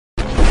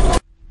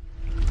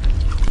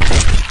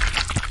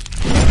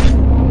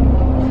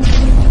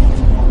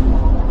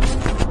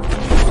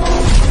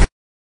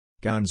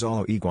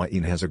Gonzalo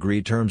Higuain has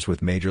agreed terms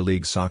with Major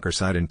League Soccer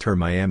side Inter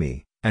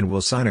Miami, and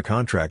will sign a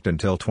contract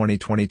until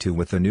 2022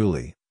 with the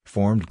newly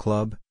formed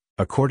club,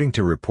 according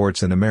to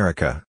reports in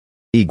America.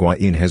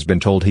 Higuain has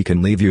been told he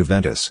can leave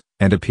Juventus,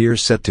 and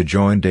appears set to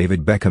join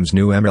David Beckham's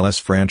new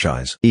MLS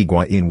franchise.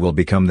 Higuain will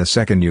become the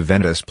second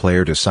Juventus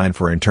player to sign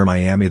for Inter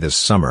Miami this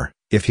summer,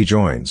 if he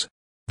joins.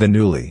 The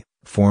newly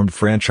formed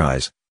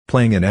franchise,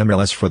 playing in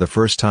MLS for the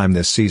first time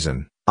this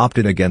season,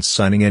 opted against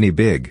signing any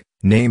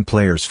big-name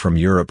players from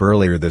Europe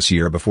earlier this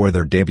year before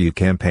their debut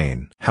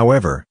campaign.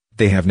 However,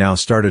 they have now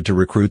started to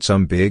recruit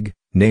some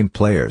big-name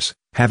players,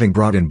 having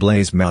brought in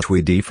Blaise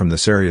Matuidi from the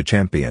Serie A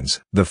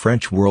champions. The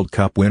French World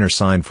Cup winner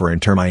signed for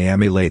Inter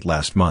Miami late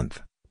last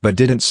month, but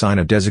didn't sign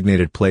a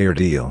designated player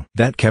deal.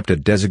 That kept a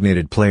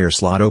designated player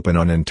slot open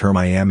on Inter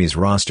Miami's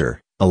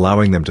roster,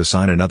 allowing them to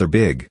sign another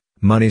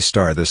big-money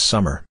star this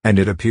summer. And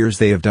it appears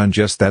they have done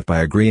just that by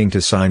agreeing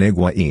to sign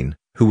Higuain,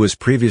 who was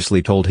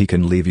previously told he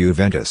can leave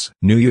Juventus.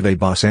 New Juve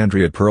boss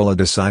Andrea Pirlo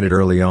decided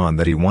early on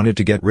that he wanted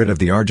to get rid of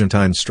the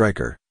Argentine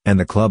striker, and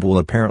the club will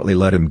apparently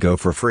let him go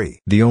for free.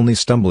 The only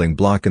stumbling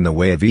block in the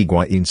way of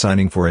Higuain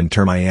signing for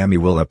Inter Miami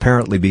will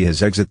apparently be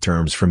his exit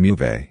terms from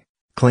Juve,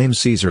 claims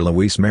Cesar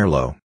Luis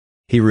Merlo.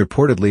 He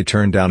reportedly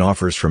turned down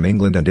offers from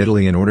England and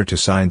Italy in order to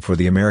sign for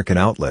the American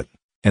outlet,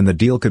 and the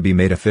deal could be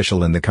made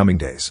official in the coming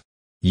days.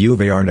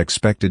 Juve aren't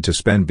expected to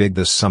spend big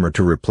this summer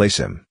to replace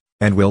him,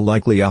 and will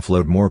likely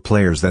offload more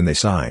players than they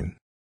sign.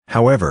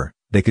 However,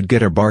 they could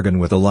get a bargain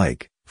with a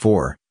like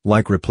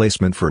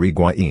replacement for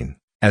Higuain,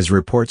 as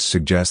reports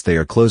suggest they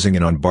are closing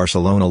in on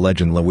Barcelona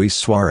legend Luis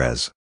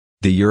Suarez.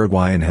 The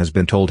Uruguayan has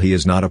been told he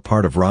is not a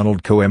part of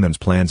Ronald Koeman's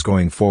plans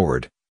going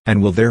forward,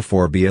 and will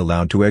therefore be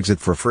allowed to exit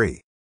for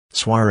free.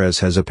 Suarez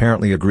has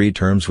apparently agreed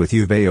terms with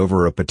Juve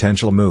over a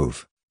potential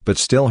move, but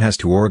still has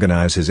to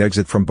organize his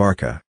exit from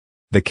Barca.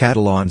 The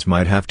Catalans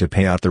might have to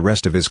pay out the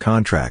rest of his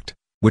contract,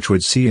 which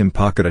would see him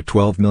pocket a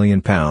 £12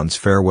 million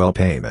farewell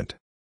payment.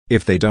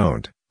 If they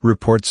don't,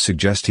 reports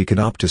suggest he could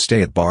opt to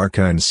stay at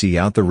Barca and see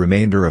out the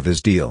remainder of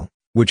his deal,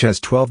 which has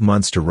 12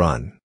 months to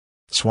run.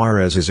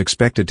 Suarez is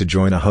expected to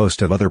join a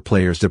host of other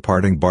players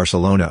departing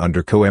Barcelona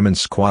under Koeman's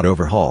squad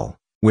overhaul,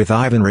 with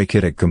Ivan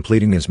Rakitic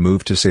completing his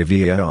move to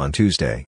Sevilla on Tuesday.